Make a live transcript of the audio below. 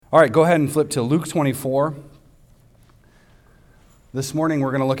All right, go ahead and flip to Luke 24. This morning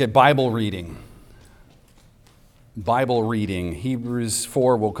we're going to look at Bible reading. Bible reading. Hebrews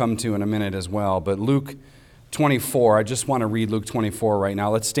 4 we'll come to in a minute as well, but Luke 24, I just want to read Luke 24 right now.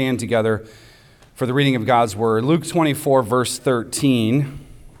 Let's stand together for the reading of God's Word. Luke 24, verse 13.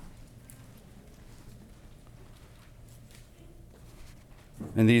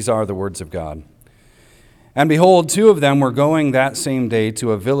 And these are the words of God. And behold, two of them were going that same day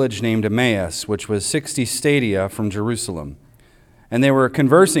to a village named Emmaus, which was 60 stadia from Jerusalem. And they were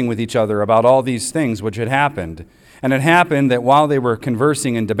conversing with each other about all these things which had happened. And it happened that while they were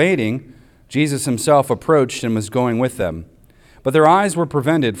conversing and debating, Jesus himself approached and was going with them. But their eyes were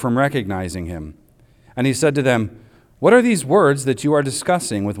prevented from recognizing him. And he said to them, "What are these words that you are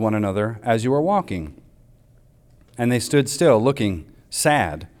discussing with one another as you are walking?" And they stood still, looking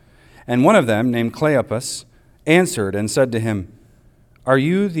sad. And one of them, named Cleopas, answered and said to him, "Are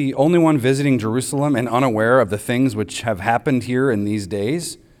you the only one visiting Jerusalem and unaware of the things which have happened here in these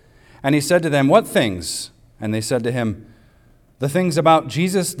days?" And he said to them, "What things?" And they said to him, "The things about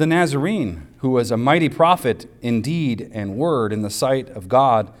Jesus the Nazarene, who was a mighty prophet in deed and word in the sight of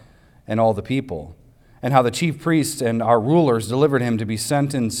God and all the people, and how the chief priests and our rulers delivered him to be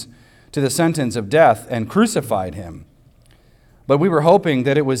sentenced to the sentence of death and crucified him. But we were hoping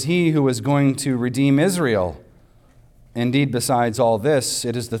that it was he who was going to redeem Israel. Indeed, besides all this,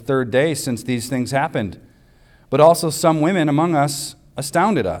 it is the third day since these things happened. But also some women among us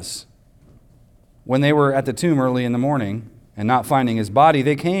astounded us. When they were at the tomb early in the morning, and not finding his body,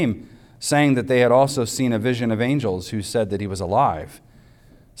 they came, saying that they had also seen a vision of angels who said that he was alive.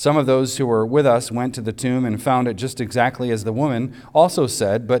 Some of those who were with us went to the tomb and found it just exactly as the woman also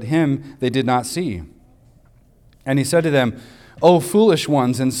said, but him they did not see. And he said to them, "O foolish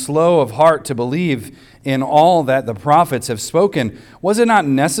ones and slow of heart to believe in all that the prophets have spoken, was it not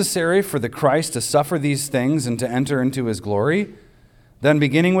necessary for the Christ to suffer these things and to enter into his glory?" Then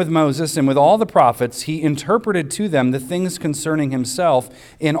beginning with Moses and with all the prophets, he interpreted to them the things concerning himself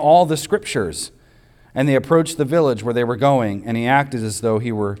in all the scriptures. And they approached the village where they were going, and he acted as though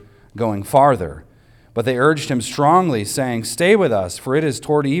he were going farther. But they urged him strongly, saying, "Stay with us, for it is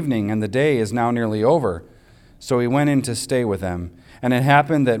toward evening, and the day is now nearly over." So he went in to stay with them. And it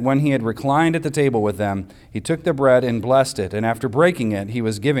happened that when he had reclined at the table with them, he took the bread and blessed it, and after breaking it, he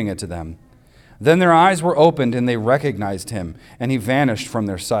was giving it to them. Then their eyes were opened, and they recognized him, and he vanished from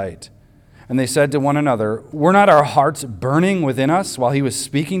their sight. And they said to one another, "Were not our hearts burning within us while he was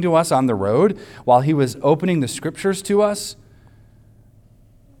speaking to us on the road, while he was opening the scriptures to us?"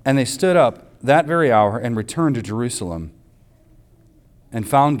 And they stood up that very hour and returned to Jerusalem, and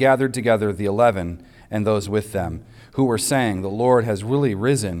found gathered together the 11 and those with them, who were saying, "The Lord has really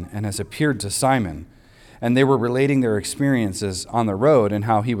risen and has appeared to Simon." And they were relating their experiences on the road and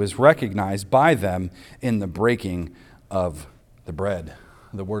how he was recognized by them in the breaking of the bread.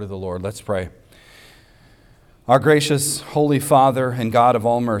 The word of the Lord. Let's pray. Our gracious, holy Father and God of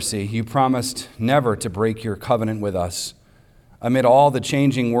all mercy, you promised never to break your covenant with us. Amid all the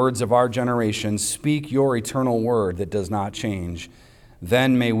changing words of our generation, speak your eternal word that does not change.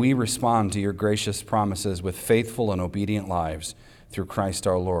 Then may we respond to your gracious promises with faithful and obedient lives through Christ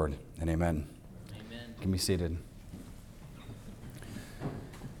our Lord. And amen. Amen. You can be seated.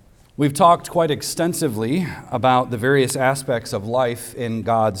 We've talked quite extensively about the various aspects of life in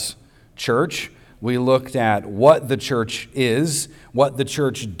God's church. We looked at what the church is, what the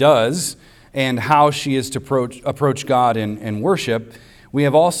church does, and how she is to approach God in worship. We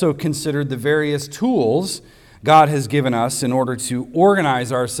have also considered the various tools God has given us in order to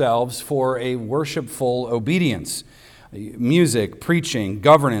organize ourselves for a worshipful obedience. Music, preaching,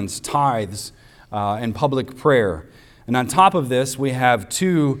 governance, tithes, and public prayer. And on top of this, we have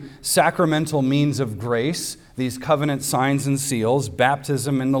two sacramental means of grace, these covenant signs and seals,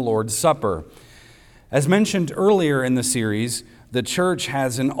 baptism and the Lord's Supper. As mentioned earlier in the series, the church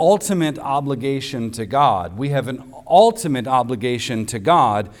has an ultimate obligation to God. We have an ultimate obligation to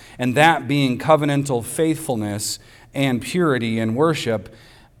God, and that being covenantal faithfulness and purity in worship.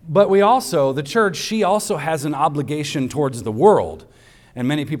 But the church, she also has an obligation towards the world. And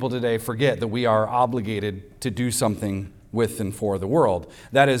many people today forget that we are obligated to do something with and for the world.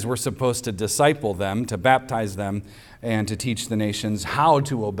 That is, we're supposed to disciple them, to baptize them, and to teach the nations how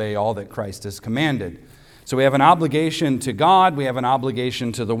to obey all that Christ has commanded. So we have an obligation to God, we have an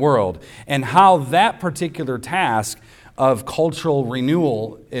obligation to the world. And how that particular task of cultural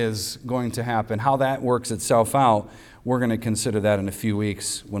renewal is going to happen, how that works itself out, we're going to consider that in a few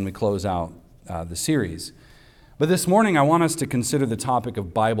weeks when we close out the series. But this morning I want us to consider the topic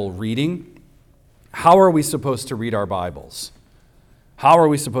of Bible reading. How are we supposed to read our Bibles? How are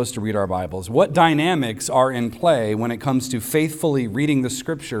we supposed to read our Bibles? What dynamics are in play when it comes to faithfully reading the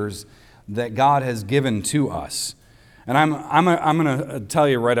Scriptures that God has given to us? And I'm going to tell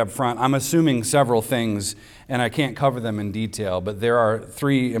you right up front, I'm assuming several things, and I can't cover them in detail, but there are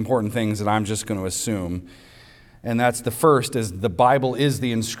three important things that I'm just going to assume. And that's the first is the Bible is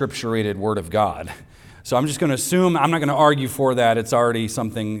the inscripturated Word of God. So I'm just going to assume, I'm not going to argue for that. It's already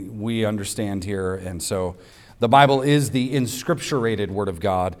something we understand here. And so the Bible is the inscripturated Word of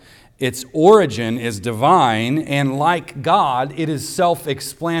God. Its origin is divine, and like God, it is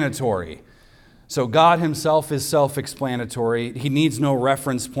self-explanatory. So God himself is self-explanatory. He needs no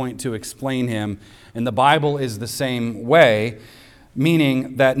reference point to explain him. And the Bible is the same way,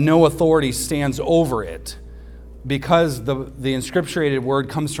 meaning that no authority stands over it. Because the inscripturated word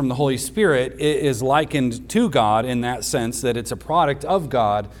comes from the Holy Spirit, it is likened to God in that sense that it's a product of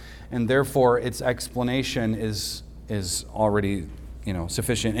God, and therefore its explanation is already,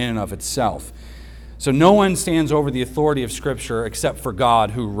 sufficient in and of itself. So no one stands over the authority of Scripture except for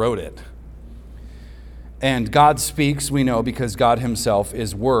God who wrote it. And God speaks, we know, because God himself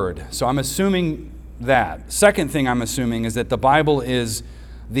is Word. So I'm assuming that. Second thing I'm assuming is that the Bible is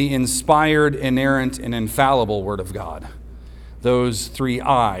the inspired, inerrant, and infallible Word of God. Those three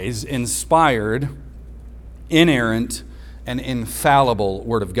I's: inspired, inerrant, and infallible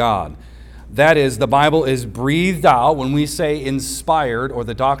Word of God. That is, the Bible is breathed out. When we say inspired, or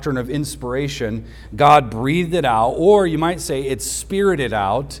the doctrine of inspiration, God breathed it out, or you might say it's spirited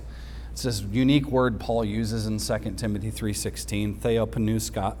out. It's this unique word Paul uses in 2 Timothy 3:16,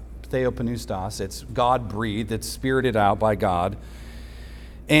 theopneustos. It's God-breathed. It's spirited out by God.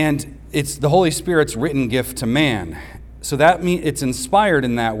 And it's the Holy Spirit's written gift to man. So that means it's inspired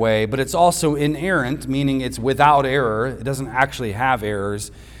in that way, but it's also inerrant, meaning it's without error. It doesn't actually have errors.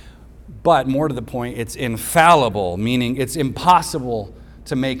 But more to the point, it's infallible, meaning it's impossible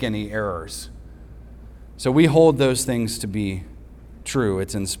to make any errors. So we hold those things to be true.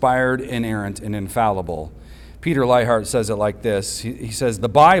 It's inspired, inerrant, and infallible. Peter Leithart says it like this. He says, the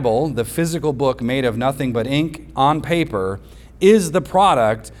Bible, the physical book made of nothing but ink on paper, is the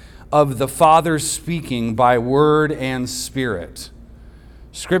product of the Father speaking by word and spirit.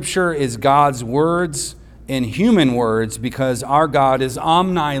 Scripture is God's words in human words because our God is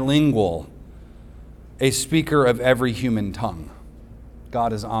omnilingual, a speaker of every human tongue.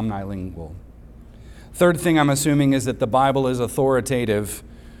 God is omnilingual. Third thing I'm assuming is that the Bible is authoritative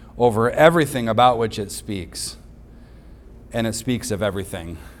over everything about which it speaks. And it speaks of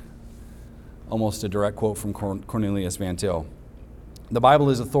everything. Almost a direct quote from Cornelius Van Til. The Bible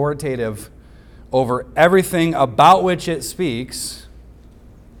is authoritative over everything about which it speaks.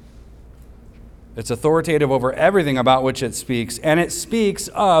 It's authoritative over everything about which it speaks, and it speaks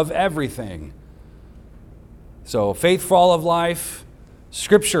of everything. So faith for all of life,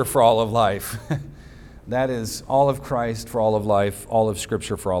 Scripture for all of life. That is all of Christ for all of life, all of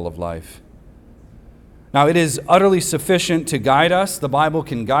Scripture for all of life. Now, it is utterly sufficient to guide us. The Bible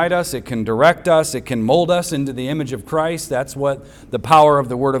can guide us. It can direct us. It can mold us into the image of Christ. That's what the power of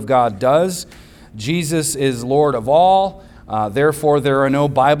the Word of God does. Jesus is Lord of all. Therefore, there are no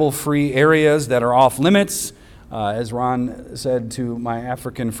Bible-free areas that are off limits. As Ron said to my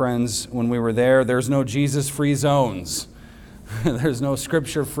African friends when we were there, there's no Jesus-free zones. There's no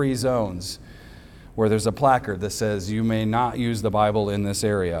Scripture-free zones where there's a placard that says you may not use the Bible in this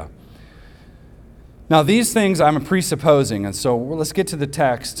area. Now, these things I'm presupposing, and so let's get to the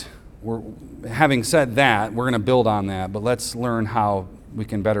text. Having said that, we're going to build on that, but let's learn how we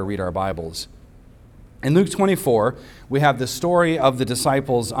can better read our Bibles. In Luke 24, we have the story of the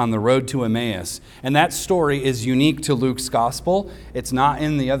disciples on the road to Emmaus, and that story is unique to Luke's gospel. It's not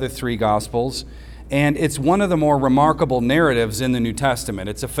in the other three gospels, and it's one of the more remarkable narratives in the New Testament.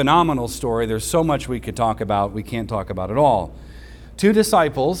 It's a phenomenal story. There's so much we could talk about. We can't talk about it all. Two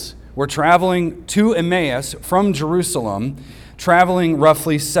disciples were traveling to Emmaus from Jerusalem, traveling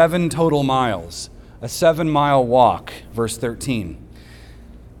roughly 7 total miles, a 7-mile walk, verse 13.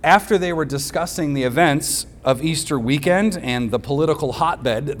 After they were discussing the events of Easter weekend and the political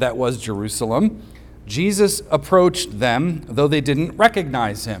hotbed that was Jerusalem, Jesus approached them, though they didn't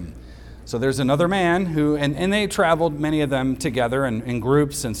recognize him. So there's another man who, and they traveled, many of them together in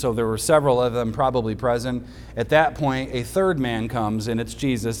groups, and so there were several of them probably present. At that point, a third man comes, and it's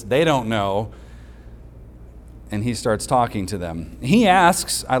Jesus. They don't know, and he starts talking to them. He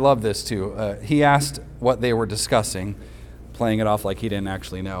asks, I love this too, he asked what they were discussing, playing it off like he didn't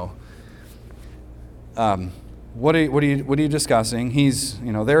actually know. What are you discussing?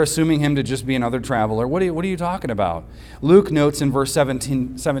 They're assuming him to just be another traveler. What are you talking about? Luke notes in verse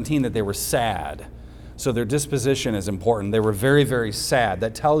 17 that they were sad. So their disposition is important. They were very, very sad.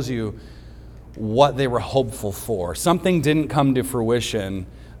 That tells you what they were hopeful for. Something didn't come to fruition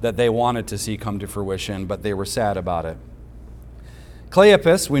that they wanted to see come to fruition, but they were sad about it.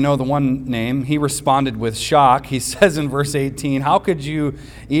 Cleopas, we know the one name, he responded with shock. He says in verse 18, how could you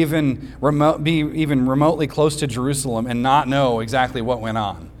be even remotely close to Jerusalem and not know exactly what went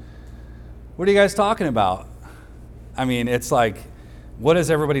on? What are you guys talking about? I mean, it's like, what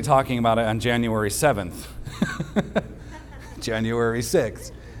is everybody talking about on January 7th? January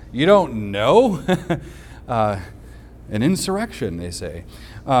 6th. You don't know? An insurrection, they say.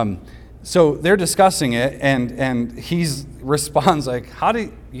 So they're discussing it, and he responds like,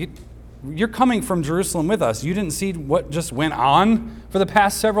 you're coming from Jerusalem with us. You didn't see what just went on for the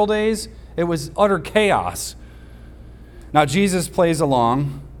past several days? It was utter chaos. Now Jesus plays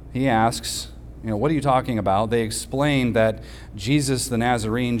along. He asks, what are you talking about? They explain that Jesus the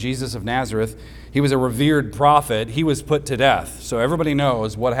Nazarene, Jesus of Nazareth, he was a revered prophet. He was put to death. So everybody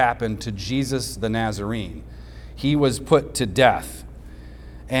knows what happened to Jesus the Nazarene. He was put to death.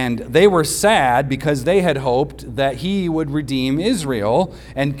 And they were sad because they had hoped that he would redeem Israel.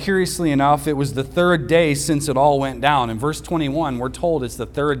 And curiously enough, it was the third day since it all went down. In verse 21, we're told it's the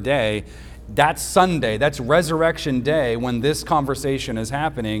third day. That's Sunday. That's Resurrection Day when this conversation is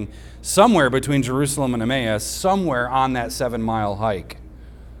happening somewhere between Jerusalem and Emmaus, somewhere on that 7-mile hike.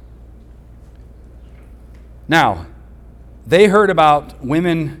 Now, they heard about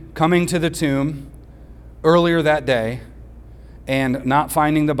women coming to the tomb earlier that day and not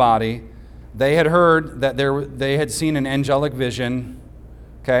finding the body. They had heard that they had seen an angelic vision.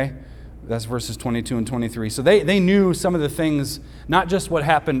 Okay? That's verses 22 and 23. So they knew some of the things, not just what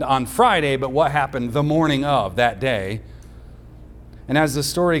happened on Friday, but what happened the morning of that day. And as the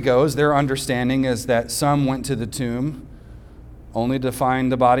story goes, their understanding is that some went to the tomb only to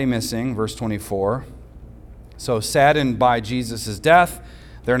find the body missing, verse 24. So saddened by Jesus' death,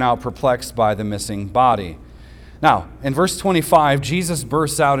 they're now perplexed by the missing body. Now, in verse 25, Jesus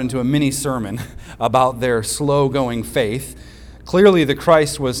bursts out into a mini sermon about their slow-going faith. Clearly, the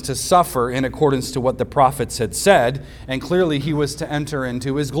Christ was to suffer in accordance to what the prophets had said, and clearly he was to enter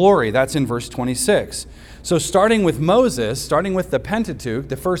into his glory. That's in verse 26. So starting with Moses, starting with the Pentateuch,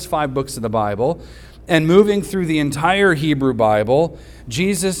 the first 5 books of the Bible, and moving through the entire Hebrew Bible,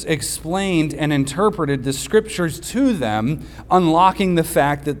 Jesus explained and interpreted the scriptures to them, unlocking the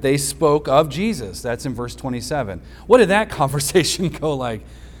fact that they spoke of Jesus. That's in verse 27. What did that conversation go like?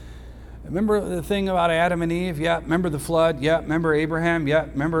 Remember the thing about Adam and Eve? Yeah. Remember the flood? Yeah. Remember Abraham? Yeah.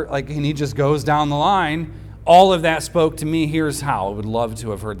 Remember, and he just goes down the line. All of that spoke to me. Here's how. I would love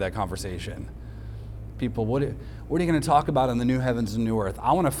to have heard that conversation. People, what are you going to talk about in the new heavens and new earth?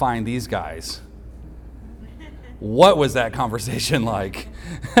 I want to find these guys. What was that conversation like?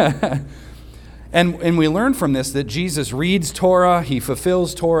 And we learn from this that Jesus reads Torah, he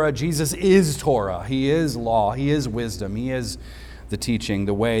fulfills Torah. Jesus is Torah. He is law. He is wisdom. He is the teaching,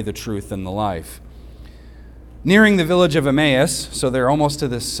 the way, the truth, and the life. Nearing the village of Emmaus, so they're almost to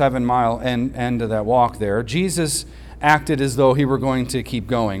the 7-mile end of that walk there, Jesus acted as though he were going to keep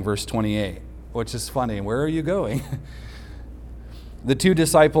going, verse 28, which is funny. Where are you going? The 2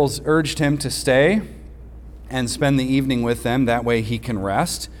 disciples urged him to stay and spend the evening with them. That way he can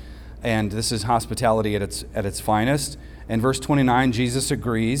rest. And this is hospitality at its finest. In verse 29, Jesus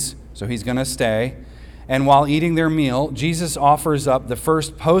agrees, so he's going to stay. And while eating their meal, Jesus offers up the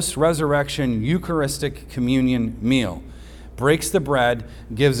first post-resurrection Eucharistic communion meal. Breaks the bread,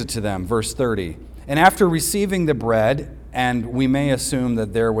 gives it to them, verse 30. And after receiving the bread, and we may assume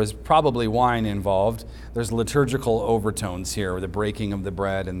that there was probably wine involved, there's liturgical overtones here, the breaking of the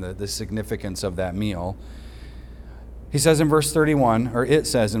bread and the significance of that meal. He says in verse 31, or it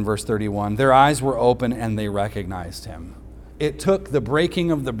says in verse 31, their eyes were open and they recognized him. It took the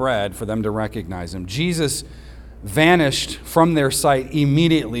breaking of the bread for them to recognize him. Jesus vanished from their sight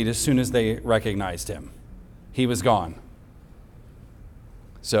immediately as soon as they recognized him. He was gone.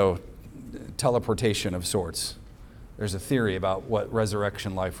 So, teleportation of sorts. There's a theory about what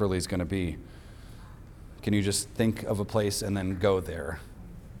resurrection life really is going to be. Can you just think of a place and then go there?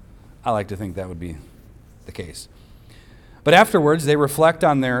 I like to think that would be the case. But afterwards, they reflect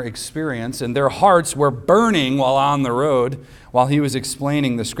on their experience, and their hearts were burning while on the road, while he was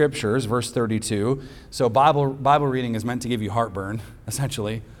explaining the scriptures, verse 32. So Bible reading is meant to give you heartburn,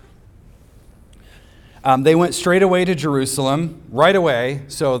 essentially. They went straight away to Jerusalem, right away.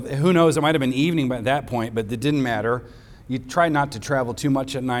 So who knows, it might have been evening by that point, but it didn't matter. You try not to travel too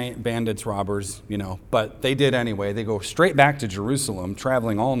much at night, bandits, robbers, but they did anyway. They go straight back to Jerusalem,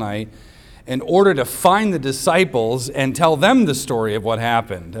 traveling all night. in order to find the disciples and tell them the story of what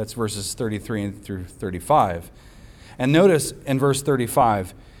happened. That's verses 33 through 35. And notice in verse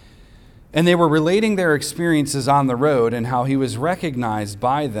 35, and they were relating their experiences on the road and how he was recognized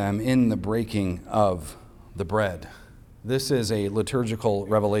by them in the breaking of the bread. This is a liturgical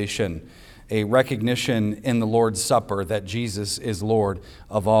revelation, a recognition in the Lord's Supper that Jesus is Lord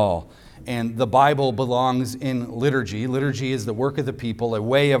of all. And the Bible belongs in liturgy. Liturgy is the work of the people, a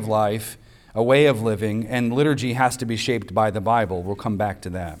way of life, a way of living, and liturgy has to be shaped by the Bible. We'll come back to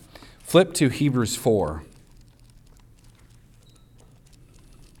that. Flip to Hebrews 4.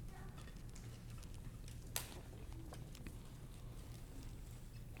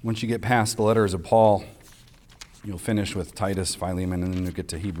 Once you get past the letters of Paul, you'll finish with Titus, Philemon, and then you'll get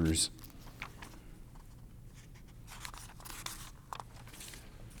to Hebrews.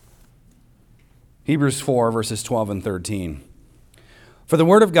 Hebrews 4, verses 12 and 13. For the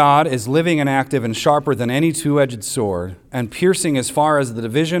word of God is living and active and sharper than any two-edged sword, and piercing as far as the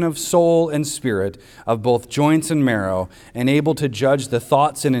division of soul and spirit, of both joints and marrow, and able to judge the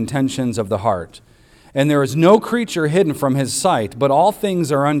thoughts and intentions of the heart. And there is no creature hidden from his sight, but all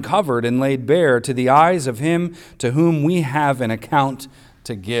things are uncovered and laid bare to the eyes of him to whom we have an account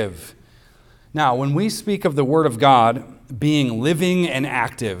to give. Now, when we speak of the Word of God being living and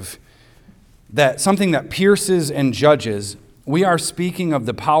active, that something that pierces and judges, we are speaking of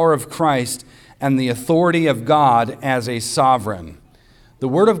the power of Christ and the authority of God as a sovereign. The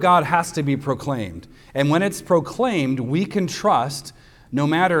Word of God has to be proclaimed. And when it's proclaimed, we can trust, no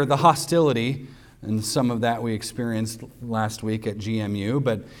matter the hostility, and some of that we experienced last week at GMU.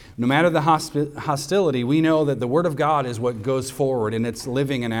 But no matter the hostility, we know that the Word of God is what goes forward, and it's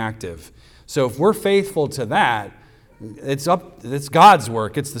living and active. So if we're faithful to that, it's God's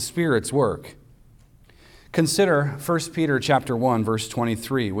work. It's the Spirit's work. Consider 1 Peter chapter 1, verse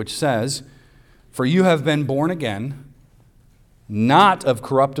 23, which says, "For you have been born again, not of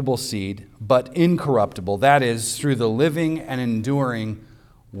corruptible seed, but incorruptible, that is, through the living and enduring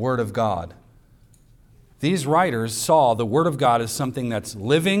Word of God." These writers saw the Word of God as something that's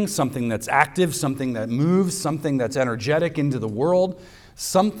living, something that's active, something that moves, something that's energetic into the world.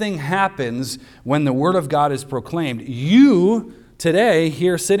 Something happens when the Word of God is proclaimed. You, today,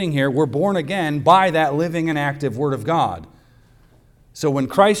 here, sitting here, were born again by that living and active Word of God. So when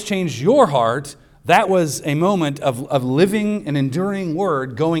Christ changed your heart, that was a moment of living and enduring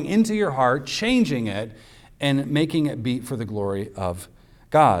Word going into your heart, changing it, and making it beat for the glory of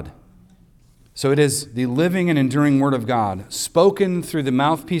God. So it is the living and enduring Word of God, spoken through the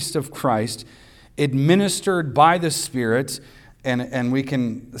mouthpiece of Christ, administered by the Spirit, and we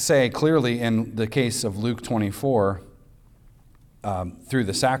can say clearly in the case of Luke 24, through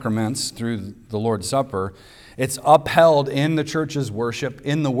the sacraments, through the Lord's Supper, it's upheld in the church's worship,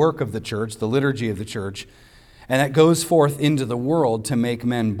 in the work of the church, the liturgy of the church, and it goes forth into the world to make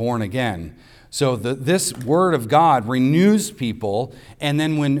men born again. So this Word of God renews people, and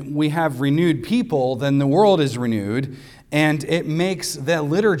then when we have renewed people, then the world is renewed, and it makes that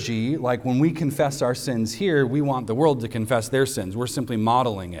liturgy, like when we confess our sins here, we want the world to confess their sins. We're simply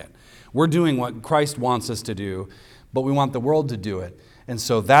modeling it. We're doing what Christ wants us to do, but we want the world to do it. And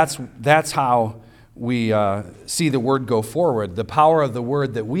so that's how we see the Word go forward. The power of the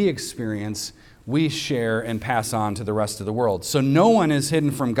Word that we experience, we share and pass on to the rest of the world. So no one is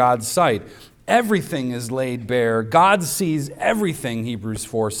hidden from God's sight. Everything is laid bare. God sees everything, Hebrews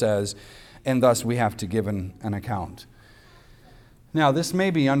 4 says, and thus we have to give an account. Now, this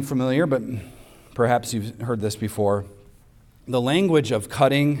may be unfamiliar, but perhaps you've heard this before. The language of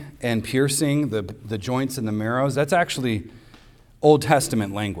cutting and piercing the joints and the marrows, that's actually Old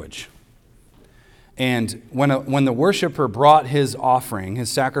Testament language. And when the worshiper brought his offering, his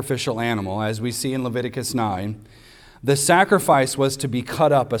sacrificial animal, as we see in Leviticus 9, the sacrifice was to be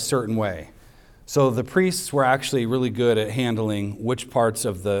cut up a certain way. So the priests were actually really good at handling which parts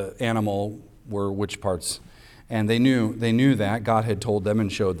of the animal were which parts. And they knew that. God had told them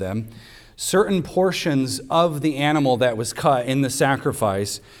and showed them. Certain portions of the animal that was cut in the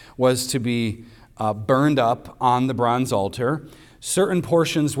sacrifice was to be burned up on the bronze altar. Certain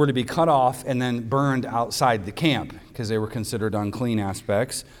portions were to be cut off and then burned outside the camp because they were considered unclean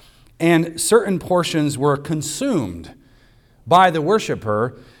aspects. And certain portions were consumed by the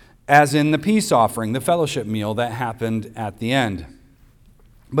worshiper, as in the peace offering, the fellowship meal that happened at the end.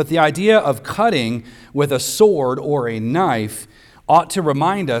 But the idea of cutting with a sword or a knife ought to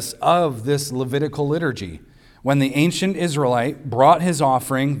remind us of this Levitical liturgy. When the ancient Israelite brought his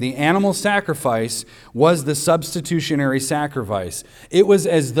offering, the animal sacrifice was the substitutionary sacrifice. It was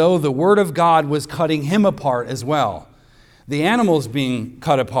as though the Word of God was cutting him apart as well. The animals being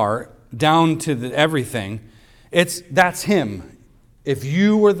cut apart down to everything, that's him. If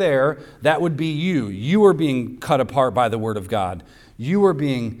you were there, that would be you. You were being cut apart by the word of God. You were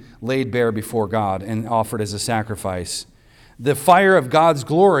being laid bare before God and offered as a sacrifice. The fire of God's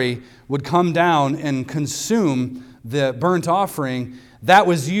glory would come down and consume the burnt offering. That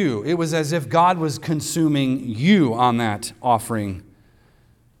was you. It was as if God was consuming you on that offering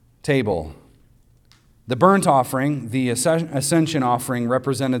table. The burnt offering, the ascension offering,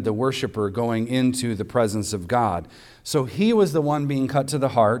 represented the worshiper going into the presence of God. So he was the one being cut to the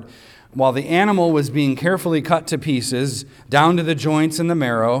heart, while the animal was being carefully cut to pieces, down to the joints and the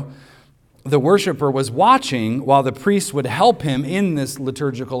marrow. The worshiper was watching while the priest would help him in this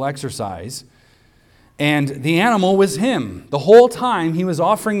liturgical exercise. And the animal was him. The whole time he was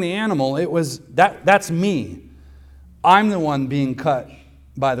offering the animal, it was, that's me. I'm the one being cut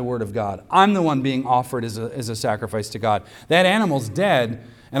by the word of God. I'm the one being offered as a sacrifice to God. That animal's dead,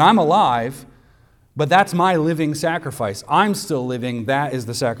 and I'm alive, but that's my living sacrifice. I'm still living. That is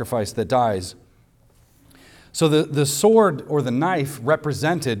the sacrifice that dies. So the sword or the knife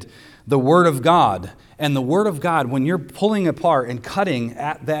represented the word of God. And the word of God, when you're pulling apart and cutting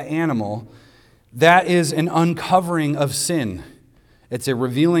at that animal, that is an uncovering of sin. It's a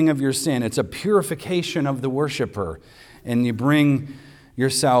revealing of your sin. It's a purification of the worshiper. And you bring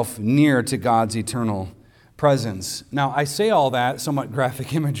yourself near to God's eternal presence. Now, I say all that, somewhat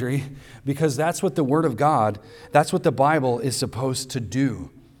graphic imagery, because that's what the Word of God, that's what the Bible is supposed to do.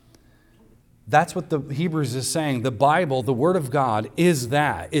 That's what the Hebrews is saying. The Bible, the Word of God, is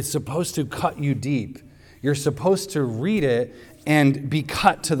that. It's supposed to cut you deep. You're supposed to read it and be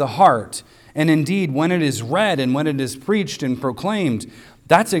cut to the heart. And indeed, when it is read and when it is preached and proclaimed,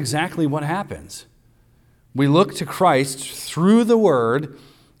 that's exactly what happens. We look to Christ through the Word,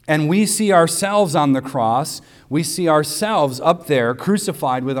 and we see ourselves on the cross. We see ourselves up there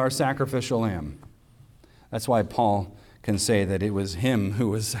crucified with our sacrificial lamb. That's why Paul can say that it was him who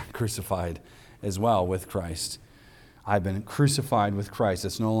was crucified as well with Christ. I've been crucified with Christ.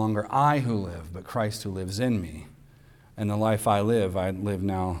 It's no longer I who live, but Christ who lives in me. And the life I live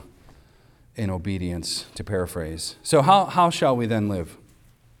now in obedience, to paraphrase. So how shall we then live?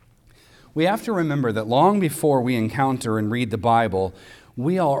 We have to remember that long before we encounter and read the Bible,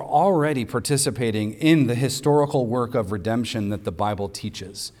 we are already participating in the historical work of redemption that the Bible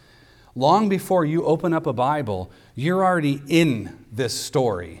teaches. Long before you open up a Bible, you're already in this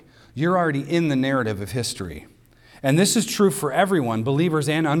story. You're already in the narrative of history. And this is true for everyone, believers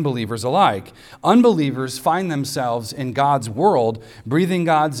and unbelievers alike. Unbelievers find themselves in God's world, breathing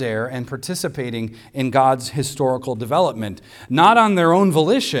God's air and participating in God's historical development, not on their own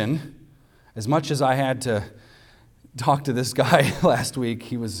volition. As much as I had to talk to this guy last week,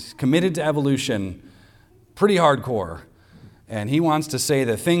 he was committed to evolution, pretty hardcore. And he wants to say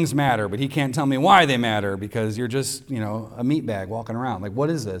that things matter, but he can't tell me why they matter because you're just, a meat bag walking around. Like, what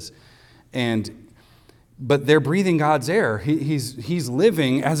is this? But they're breathing God's air. He's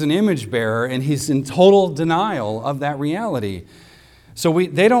living as an image bearer, and he's in total denial of that reality. So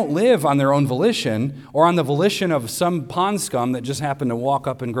they don't live on their own volition or on the volition of some pond scum that just happened to walk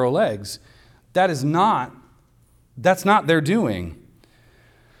up and grow legs. That's not their doing.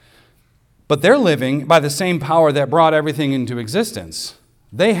 But they're living by the same power that brought everything into existence.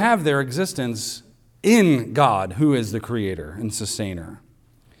 They have their existence in God, who is the creator and sustainer.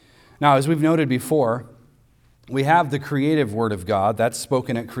 Now, as we've noted before, we have the creative word of God, that's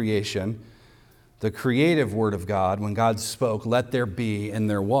spoken at creation. The creative word of God, when God spoke, let there be, and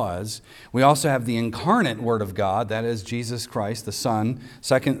there was. We also have the incarnate word of God, that is Jesus Christ, the Son,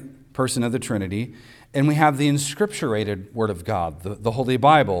 second person of the Trinity. And we have the inscripturated word of God, the Holy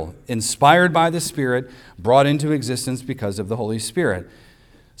Bible, inspired by the Spirit, brought into existence because of the Holy Spirit.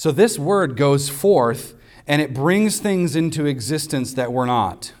 So this word goes forth, and it brings things into existence that were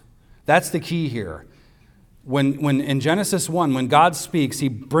not. That's the key here. When in Genesis 1, when God speaks, he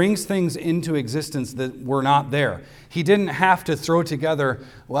brings things into existence that were not there. He didn't have to throw together,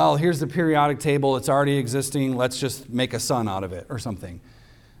 well, here's the periodic table, it's already existing, let's just make a sun out of it or something.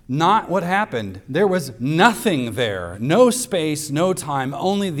 Not what happened. There was nothing there. No space, no time,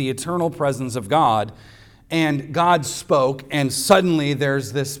 only the eternal presence of God. And God spoke, and suddenly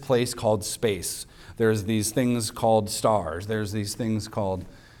there's this place called space. There's these things called stars. There's these things called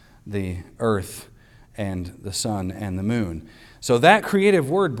the earth and the sun and the moon. So that creative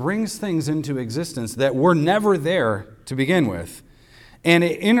word brings things into existence that were never there to begin with. And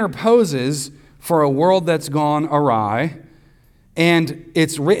it interposes for a world that's gone awry. And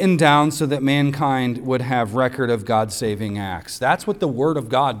it's written down so that mankind would have record of God's saving acts. That's what the Word of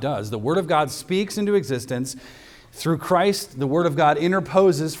God does. The Word of God speaks into existence. Through Christ, the Word of God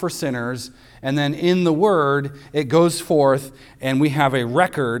interposes for sinners, and then in the Word, it goes forth, and we have a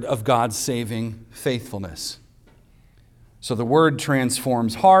record of God's saving faithfulness. So the Word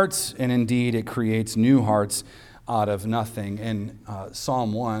transforms hearts, and indeed it creates new hearts out of nothing. In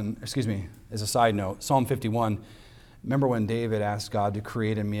Psalm 51, remember when David asked God to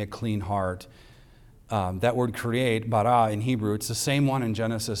create in me a clean heart? That word create, bara in Hebrew, it's the same one in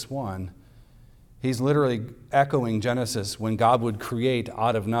Genesis 1. He's literally echoing Genesis when God would create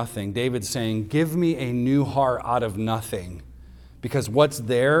out of nothing. David's saying, give me a new heart out of nothing, because what's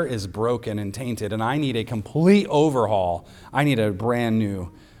there is broken and tainted, and I need a complete overhaul. I need a brand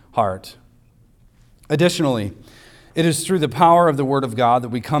new heart. Additionally, it is through the power of the Word of God that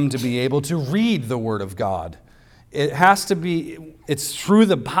we come to be able to read the Word of God. It's through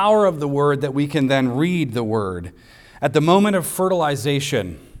the power of the Word that we can then read the Word. At the moment of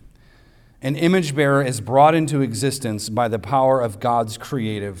fertilization, an image bearer is brought into existence by the power of God's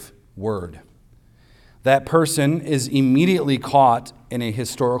creative Word. That person is immediately caught in a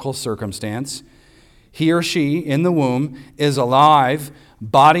historical circumstance. He or she, in the womb, is alive,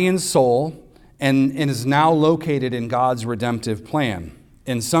 body and soul, and is now located in God's redemptive plan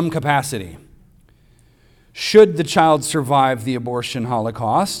in some capacity. Should the child survive the abortion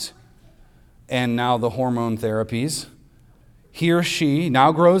holocaust and now the hormone therapies, he or she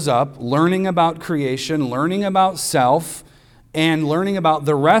now grows up learning about creation, learning about self, and learning about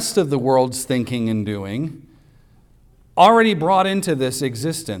the rest of the world's thinking and doing, already brought into this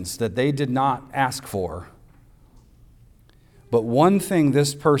existence that they did not ask for. But one thing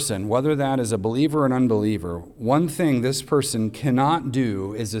this person, whether that is a believer or an unbeliever, one thing this person cannot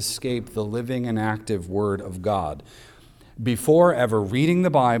do is escape the living and active Word of God. Before ever reading the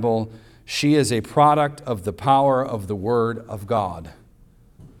Bible, she is a product of the power of the Word of God.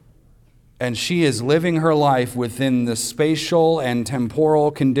 And she is living her life within the spatial and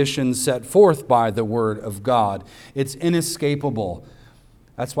temporal conditions set forth by the Word of God. It's inescapable.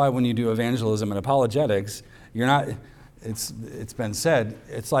 That's why when you do evangelism and apologetics, it's been said,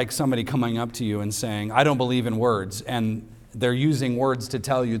 it's like somebody coming up to you and saying, I don't believe in words. And they're using words to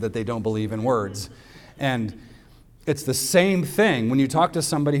tell you that they don't believe in words. And it's the same thing when you talk to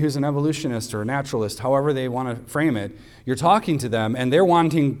somebody who's an evolutionist or a naturalist, however they want to frame it. You're talking to them and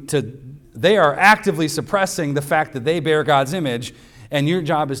they are actively suppressing the fact that they bear God's image, and your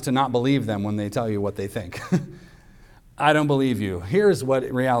job is to not believe them when they tell you what they think. I don't believe you. Here's what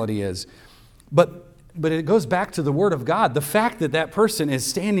reality is. But it goes back to the Word of God. The fact that that person is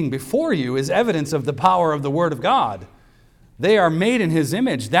standing before you is evidence of the power of the Word of God. They are made in His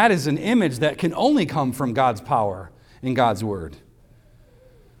image. That is an image that can only come from God's power in God's Word.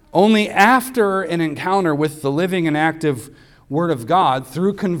 Only after an encounter with the living and active Word of God,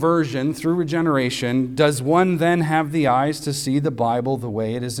 through conversion, through regeneration, does one then have the eyes to see the Bible the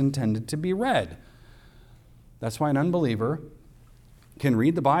way it is intended to be read. That's why an unbeliever can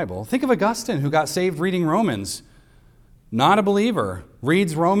read the Bible. Think of Augustine, who got saved reading Romans. Not a believer.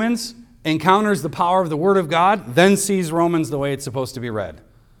 Reads Romans, encounters the power of the Word of God, then sees Romans the way it's supposed to be read.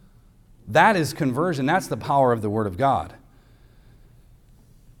 That is conversion. That's the power of the Word of God.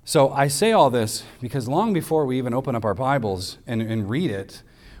 So I say all this because long before we even open up our Bibles and read it,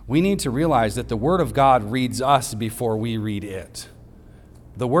 we need to realize that the Word of God reads us before we read it.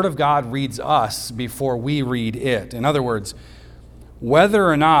 The Word of God reads us before we read it. In other words, whether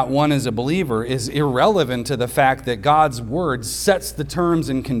or not one is a believer is irrelevant to the fact that God's Word sets the terms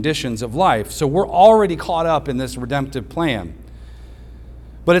and conditions of life. So we're already caught up in this redemptive plan.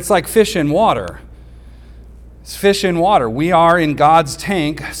 But it's like fish in water. It's fish in water. We are in God's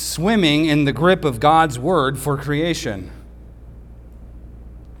tank, swimming in the grip of God's Word for creation.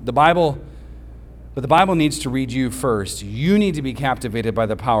 But the Bible needs to read you first. You need to be captivated by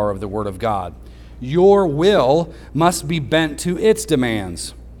the power of the Word of God. Your will must be bent to its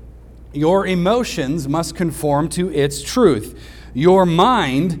demands. Your emotions must conform to its truth. Your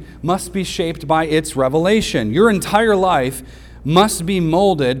mind must be shaped by its revelation. Your entire life must be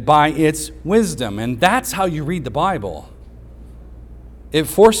molded by its wisdom. And that's how you read the Bible. It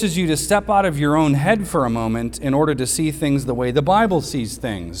forces you to step out of your own head for a moment in order to see things the way the Bible sees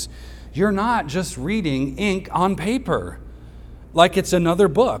things. You're not just reading ink on paper like it's another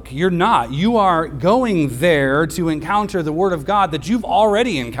book. You're not. You are going there to encounter the Word of God that you've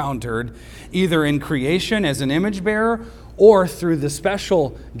already encountered, either in creation as an image bearer or through the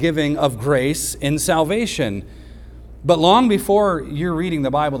special giving of grace in salvation. But long before you're reading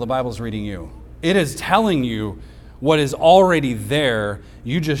the Bible's reading you. It is telling you what is already there.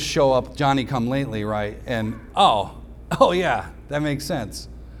 You just show up Johnny come lately, right? And oh yeah, that makes sense.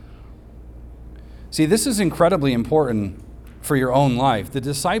 See, this is incredibly important for your own life. The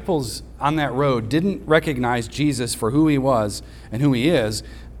disciples on that road didn't recognize Jesus for who he was and who he is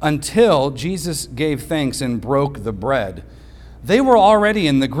until Jesus gave thanks and broke the bread. They were already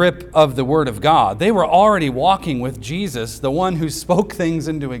in the grip of the Word of God. They were already walking with Jesus, the one who spoke things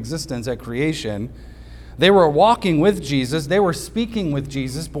into existence at creation. They were walking with Jesus. They were speaking with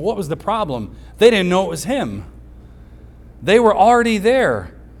Jesus. But what was the problem? They didn't know it was him. They were already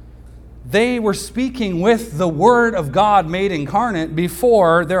there. They were speaking with the Word of God made incarnate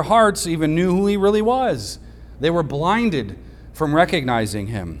before their hearts even knew who he really was. They were blinded from recognizing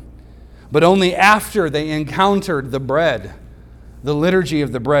him. But only after they encountered the bread, the liturgy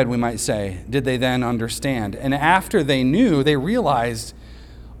of the bread, we might say, did they then understand. And after they knew, they realized,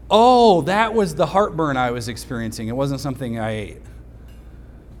 oh, that was the heartburn I was experiencing. It wasn't something I ate.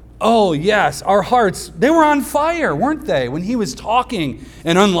 Oh, yes, our hearts, they were on fire, weren't they? When he was talking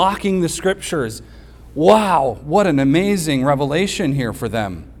and unlocking the scriptures. Wow, what an amazing revelation here for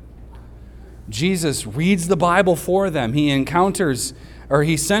them. Jesus reads the Bible for them. He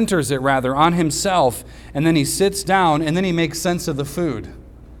centers it on himself, and then he sits down, and then he makes sense of the food.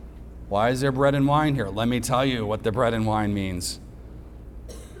 Why is there bread and wine here? Let me tell you what the bread and wine means.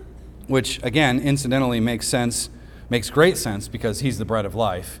 Which, again, incidentally makes great sense because he's the bread of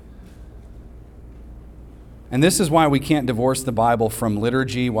life. And this is why we can't divorce the Bible from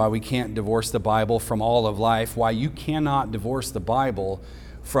liturgy, why we can't divorce the Bible from all of life, why you cannot divorce the Bible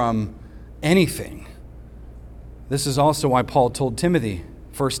from anything. This is also why Paul told Timothy,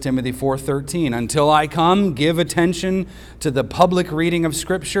 1 Timothy 4:13, until I come, give attention to the public reading of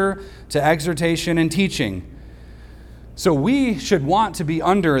Scripture, to exhortation and teaching. So we should want to be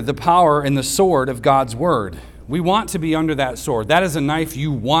under the power and the sword of God's Word. We want to be under that sword. That is a knife you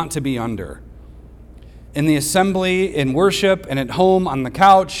want to be under. In the assembly, in worship, and at home on the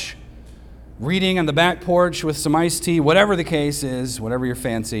couch, reading on the back porch with some iced tea, whatever the case is, whatever your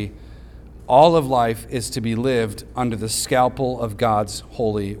fancy, all of life is to be lived under the scalpel of God's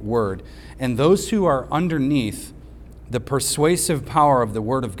holy word. And those who are underneath the persuasive power of the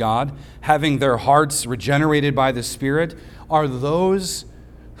Word of God, having their hearts regenerated by the Spirit, are those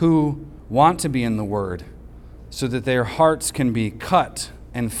who want to be in the Word so that their hearts can be cut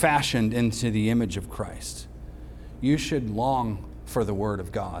and fashioned into the image of Christ. You should long for the Word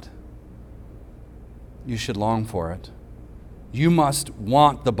of God. You should long for it. You must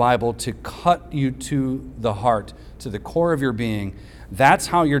want the Bible to cut you to the heart, to the core of your being. That's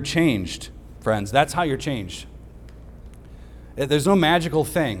how you're changed, friends. That's how you're changed. There's no magical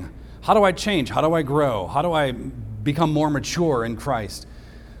thing. How do I change? How do I grow? How do I become more mature in Christ?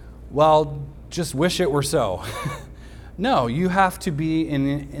 Well, just wish it were so. No, you have to be in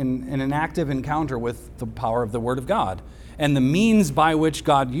an active encounter with the power of the Word of God. And the means by which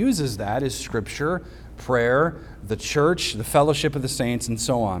God uses that is Scripture, prayer, the church, the fellowship of the saints, and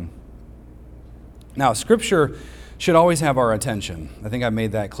so on. Now, Scripture should always have our attention. I think I've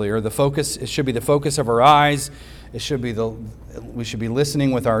made that clear. It should be the focus of our eyes. We should be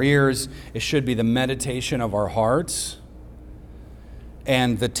listening with our ears. It should be the meditation of our hearts.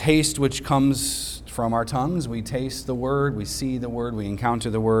 And the taste which comes from our tongues. We taste the Word, we see the Word, we encounter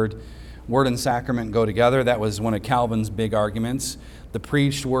the Word. Word and sacrament go together. That was one of Calvin's big arguments. The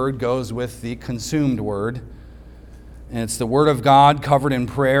preached Word goes with the consumed Word. And it's the Word of God covered in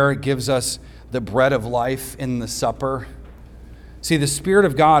prayer. It gives us the bread of life in the supper. See, the Spirit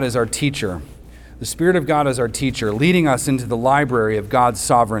of God is our teacher. The Spirit of God is our teacher, leading us into the library of God's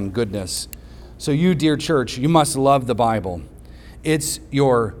sovereign goodness. So you, dear church, you must love the Bible. It's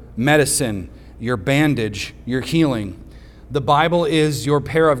your medicine, your bandage, your healing. The Bible is your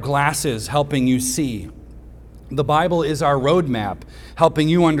pair of glasses helping you see. The Bible is our roadmap, helping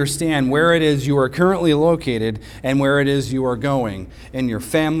you understand where it is you are currently located and where it is you are going in your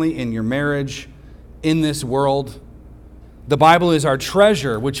family, in your marriage, in this world. The Bible is our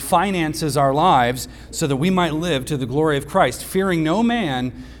treasure, which finances our lives so that we might live to the glory of Christ, fearing no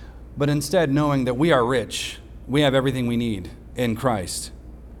man, but instead knowing that we are rich. We have everything we need in Christ.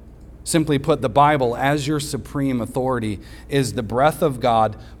 Simply put, the Bible, as your supreme authority, is the breath of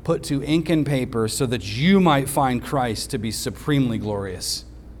God put to ink and paper so that you might find Christ to be supremely glorious.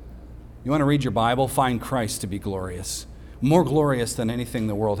 You want to read your Bible? Find Christ to be glorious. More glorious than anything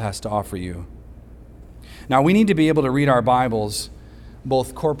the world has to offer you. Now, we need to be able to read our Bibles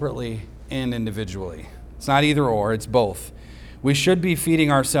both corporately and individually. It's not either or, it's both. We should be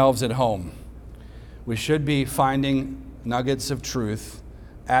feeding ourselves at home. We should be finding nuggets of truth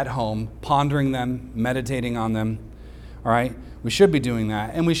at home, pondering them, meditating on them. All right? We should be doing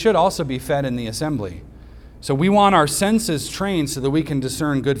that. And we should also be fed in the assembly. So we want our senses trained so that we can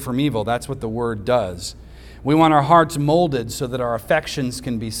discern good from evil. That's what the Word does. We want our hearts molded so that our affections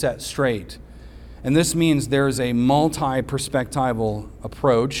can be set straight. And this means there is a multi-perspectival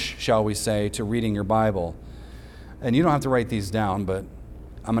approach, shall we say, to reading your Bible. And you don't have to write these down, but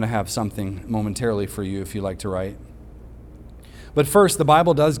I'm going to have something momentarily for you if you like to write. But first, the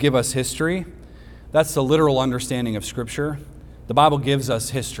Bible does give us history. That's the literal understanding of Scripture. The Bible gives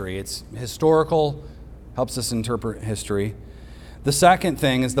us history. It's historical, helps us interpret history. The second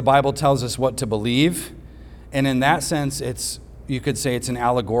thing is the Bible tells us what to believe. And in that sense, you could say it's an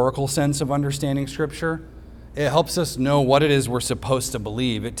allegorical sense of understanding Scripture. It helps us know what it is we're supposed to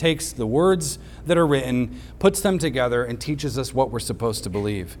believe. It takes the words that are written, puts them together, and teaches us what we're supposed to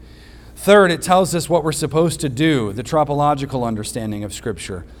believe. Third, it tells us what we're supposed to do, the tropological understanding of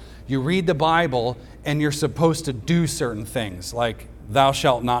Scripture. You read the Bible, and you're supposed to do certain things, like thou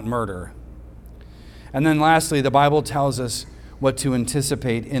shalt not murder. And then lastly, the Bible tells us what to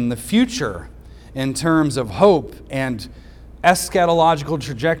anticipate in the future in terms of hope and eschatological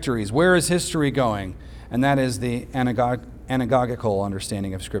trajectories. Where is history going? And that is the anagogical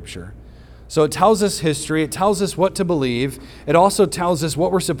understanding of Scripture. So it tells us history, it tells us what to believe, it also tells us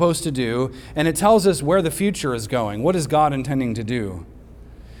what we're supposed to do, and it tells us where the future is going. What is God intending to do?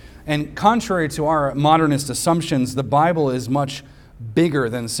 And contrary to our modernist assumptions, the Bible is much bigger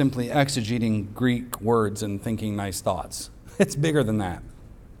than simply exegeting Greek words and thinking nice thoughts. It's bigger than that.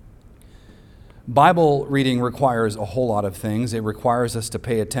 Bible reading requires a whole lot of things. It requires us to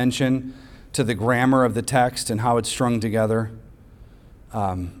pay attention to the grammar of the text and how it's strung together.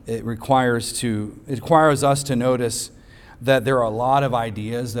 It requires us to notice that there are a lot of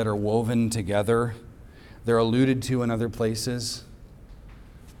ideas that are woven together. They're alluded to in other places.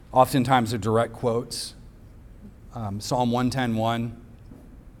 Oftentimes they're direct quotes. Psalm 110:1,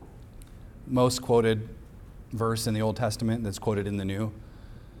 most quoted verse in the Old Testament that's quoted in the New.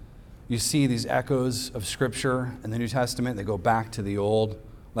 You see these echoes of Scripture in the New Testament. They go back to the Old,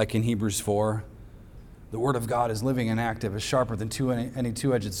 like in Hebrews 4. The Word of God is living and active, is sharper than any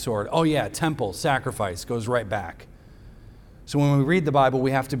two-edged sword. Oh yeah, temple, sacrifice, goes right back. So when we read the Bible,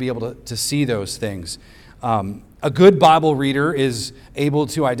 we have to be able to see those things. A good Bible reader is able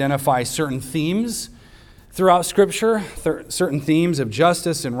to identify certain themes throughout Scripture, certain themes of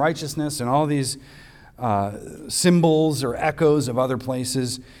justice and righteousness and all these symbols or echoes of other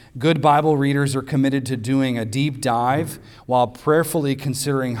places. Good Bible readers are committed to doing a deep dive while prayerfully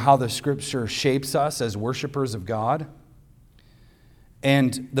considering how the Scripture shapes us as worshipers of God.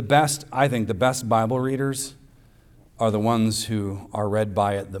 And the best Bible readers are the ones who are read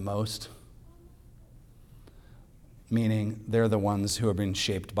by it the most, meaning they're the ones who have been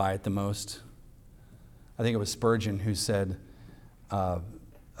shaped by it the most. I think it was Spurgeon who said, a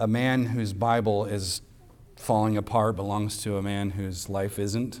man whose Bible is falling apart belongs to a man whose life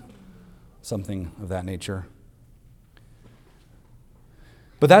isn't, something of that nature.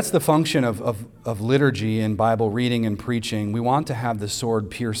 But that's the function of liturgy and Bible reading and preaching. We want to have the sword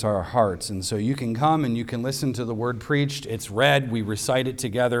pierce our hearts. And so you can come and you can listen to the word preached. It's read, we recite it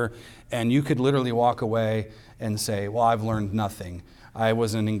together, and you could literally walk away and say, well, I've learned nothing. I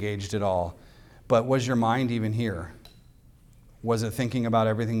wasn't engaged at all. But was your mind even here? Was it thinking about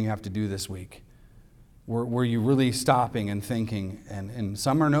everything you have to do this week? Were you really stopping and thinking? And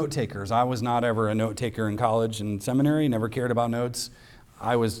some are note takers. I was not ever a note taker in college and seminary, never cared about notes.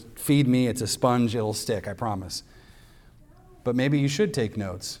 Feed me, it's a sponge, it'll stick, I promise. But maybe you should take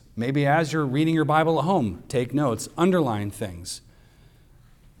notes. Maybe as you're reading your Bible at home, take notes, underline things.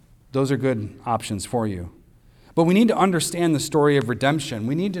 Those are good options for you. But we need to understand the story of redemption.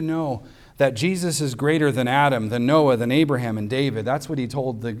 We need to know that Jesus is greater than Adam, than Noah, than Abraham and David. That's what he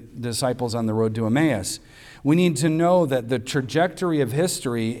told the disciples on the road to Emmaus. We need to know that the trajectory of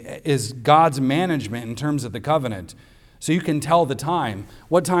history is God's management in terms of the covenant. So you can tell the time.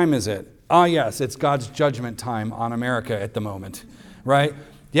 What time is it? Ah, yes, it's God's judgment time on America at the moment, right?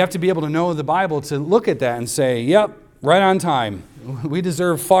 You have to be able to know the Bible to look at that and say, yep, right on time. We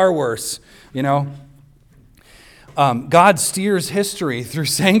deserve far worse, you know. God steers history through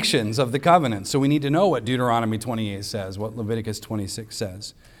sanctions of the covenant. So we need to know what Deuteronomy 28 says, what Leviticus 26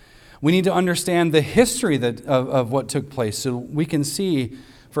 says. We need to understand the history of what took place so we can see,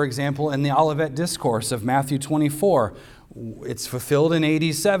 for example, in the Olivet Discourse of Matthew 24, it's fulfilled in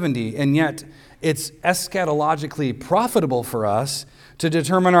AD 70, and yet it's eschatologically profitable for us to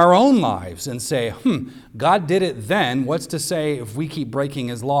determine our own lives and say, God did it then. What's to say if we keep breaking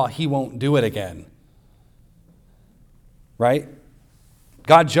his law, he won't do it again? Right?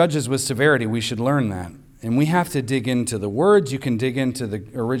 God judges with severity. We should learn that. And we have to dig into the words. You can dig into the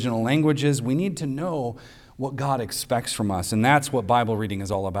original languages. We need to know what God expects from us. And that's what Bible reading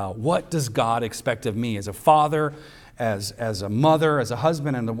is all about. What does God expect of me as a father, as a mother, as a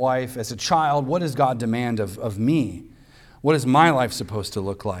husband and a wife, as a child? What does God demand of me? What is my life supposed to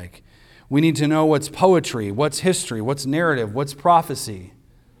look like? We need to know what's poetry, what's history, what's narrative, what's prophecy.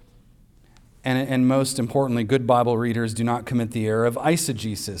 And most importantly, good Bible readers do not commit the error of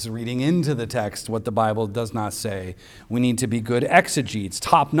eisegesis, reading into the text what the Bible does not say. We need to be good exegetes,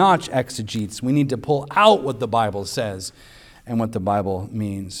 top-notch exegetes. We need to pull out what the Bible says and what the Bible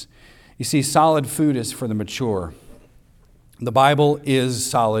means. You see, solid food is for the mature. The Bible is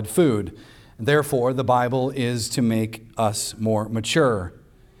solid food. Therefore, the Bible is to make us more mature.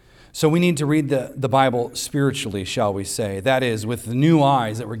 So we need to read the Bible spiritually, shall we say. That is, with the new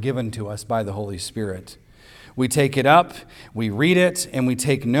eyes that were given to us by the Holy Spirit. We take it up, we read it, and we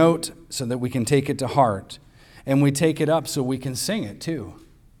take note so that we can take it to heart. And we take it up so we can sing it too.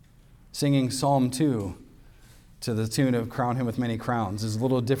 Singing Psalm 2 to the tune of Crown Him with Many Crowns is a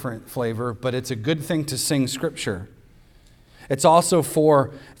little different flavor, but it's a good thing to sing Scripture. It's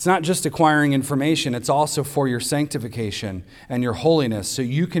not just acquiring information, it's also for your sanctification and your holiness, so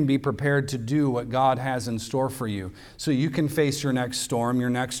you can be prepared to do what God has in store for you, so you can face your next storm, your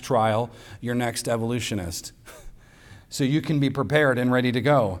next trial, your next evolutionist. So you can be prepared and ready to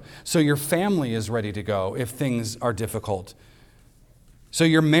go. So your family is ready to go if things are difficult. So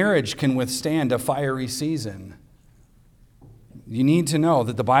your marriage can withstand a fiery season. You need to know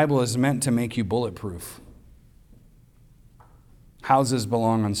that the Bible is meant to make you bulletproof. Houses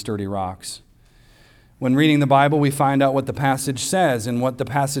belong on sturdy rocks. When reading the Bible, we find out what the passage says and what the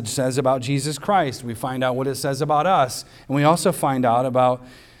passage says about Jesus Christ. We find out what it says about us. And we also find out about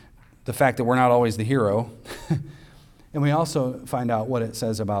the fact that we're not always the hero. And we also find out what it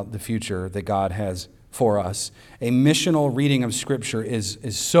says about the future that God has for us. A missional reading of Scripture is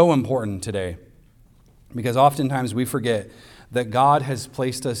so important today because oftentimes we forget that God has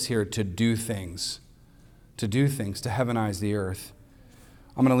placed us here to do things, to heavenize the earth.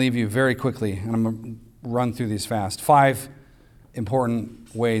 I'm going to leave you very quickly, and I'm going to run through these fast. 5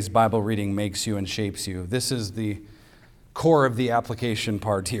 important ways Bible reading makes you and shapes you. This is the core of the application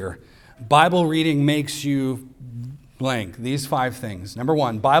part here. Bible reading makes you blank. These 5 things. Number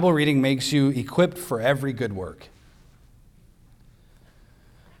 1, Bible reading makes you equipped for every good work.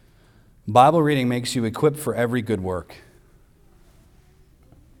 Bible reading makes you equipped for every good work.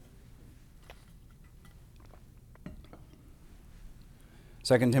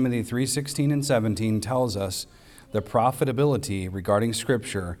 2 Timothy 3:16 and 17 tells us the profitability regarding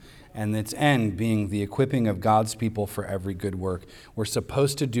Scripture and its end being the equipping of God's people for every good work. We're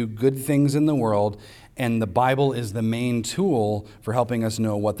supposed to do good things in the world, and the Bible is the main tool for helping us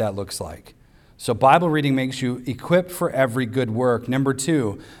know what that looks like. So Bible reading makes you equipped for every good work. Number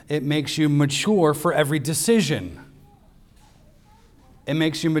 2, it makes you mature for every decision. It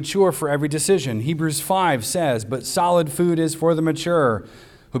makes you mature for every decision. Hebrews 5 says, "But solid food is for the mature,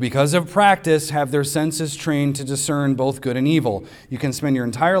 who because of practice have their senses trained to discern both good and evil." You can spend your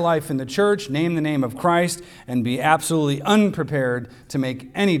entire life in the church, name the name of Christ, and be absolutely unprepared to make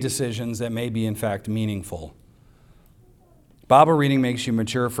any decisions that may be in fact meaningful. Bible reading makes you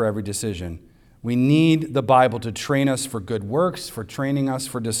mature for every decision. We need the Bible to train us for good works, for training us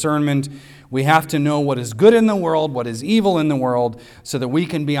for discernment. We have to know what is good in the world, what is evil in the world, so that we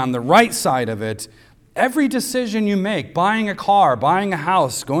can be on the right side of it. Every decision you make, buying a car, buying a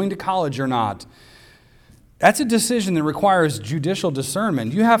house, going to college or not, that's a decision that requires judicial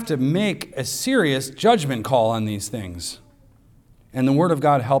discernment. You have to make a serious judgment call on these things. And the Word of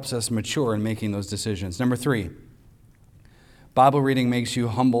God helps us mature in making those decisions. Number 3, Bible reading makes you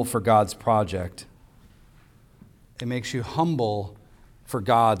humble for God's project. It makes you humble for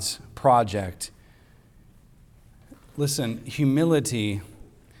God's project. Listen, humility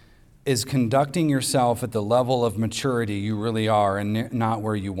is conducting yourself at the level of maturity you really are and not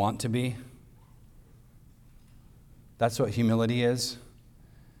where you want to be. That's what humility is.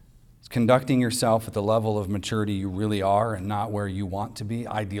 It's conducting yourself at the level of maturity you really are and not where you want to be,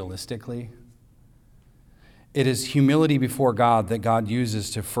 idealistically. It is humility before God that God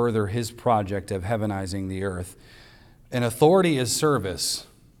uses to further His project of heavenizing the earth. And authority is service.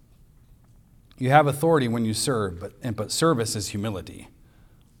 You have authority when you serve, but service is humility.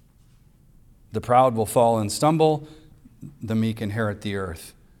 The proud will fall and stumble, the meek inherit the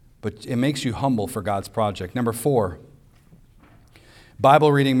earth. But it makes you humble for God's project. Number 4,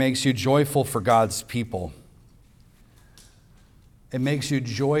 Bible reading makes you joyful for God's people. It makes you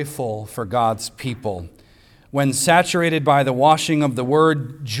joyful for God's people. When saturated by the washing of the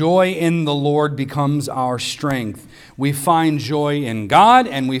word, joy in the Lord becomes our strength. We find joy in God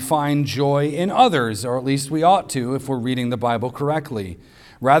and we find joy in others, or at least we ought to if we're reading the Bible correctly.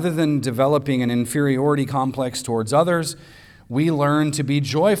 Rather than developing an inferiority complex towards others, we learn to be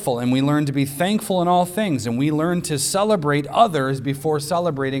joyful and we learn to be thankful in all things, and we learn to celebrate others before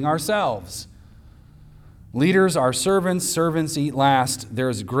celebrating ourselves. Leaders are servants, servants eat last. There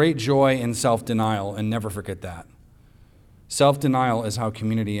is great joy in self-denial, and never forget that. Self-denial is how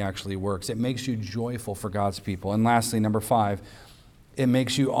community actually works. It makes you joyful for God's people. And lastly, number 5, it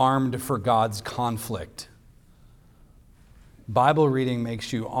makes you armed for God's conflict. Bible reading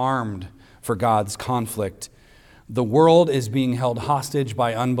makes you armed for God's conflict. The world is being held hostage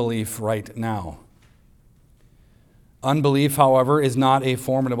by unbelief right now. Unbelief, however, is not a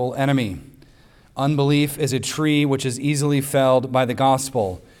formidable enemy. Unbelief is a tree which is easily felled by the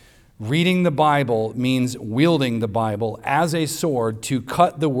gospel. Reading the Bible means wielding the Bible as a sword to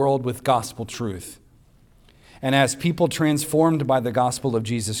cut the world with gospel truth. And as people transformed by the gospel of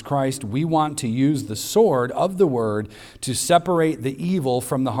Jesus Christ, we want to use the sword of the word to separate the evil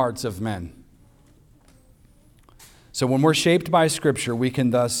from the hearts of men. So when we're shaped by Scripture, we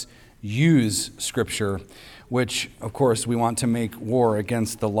can thus use Scripture, which, of course, we want to make war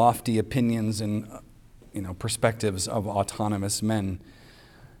against the lofty opinions and perspectives of autonomous men.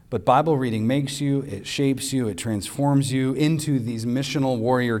 But Bible reading makes you, it shapes you, it transforms you into these missional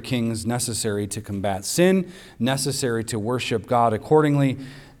warrior kings necessary to combat sin, necessary to worship God accordingly,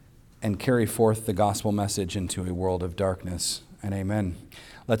 and carry forth the gospel message into a world of darkness. And amen.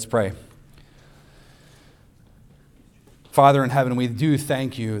 Let's pray. Father in heaven, we do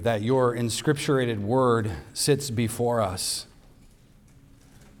thank you that your inscripturated word sits before us.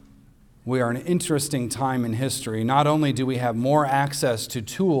 We are in an interesting time in history. Not only do we have more access to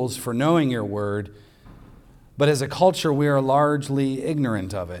tools for knowing your word, but as a culture, we are largely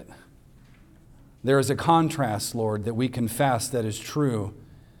ignorant of it. There is a contrast, Lord, that we confess that is true,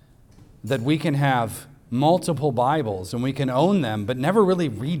 that we can have multiple Bibles and we can own them, but never really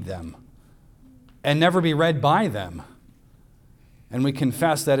read them and never be read by them. And we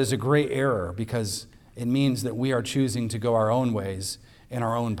confess that is a great error because it means that we are choosing to go our own ways in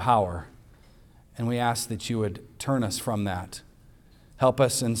our own power. And we ask that you would turn us from that. Help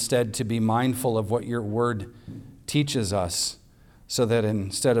us instead to be mindful of what your word teaches us, so that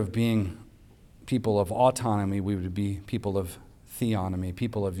instead of being people of autonomy, we would be people of theonomy,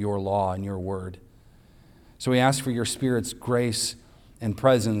 people of your law and your word. So we ask for your Spirit's grace and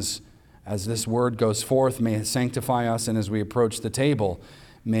presence as this word goes forth. May it sanctify us, and as we approach the table,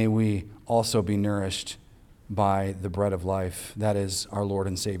 may we also be nourished by the bread of life. That is our Lord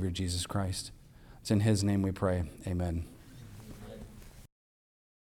and Savior, Jesus Christ. It's in his name we pray. Amen.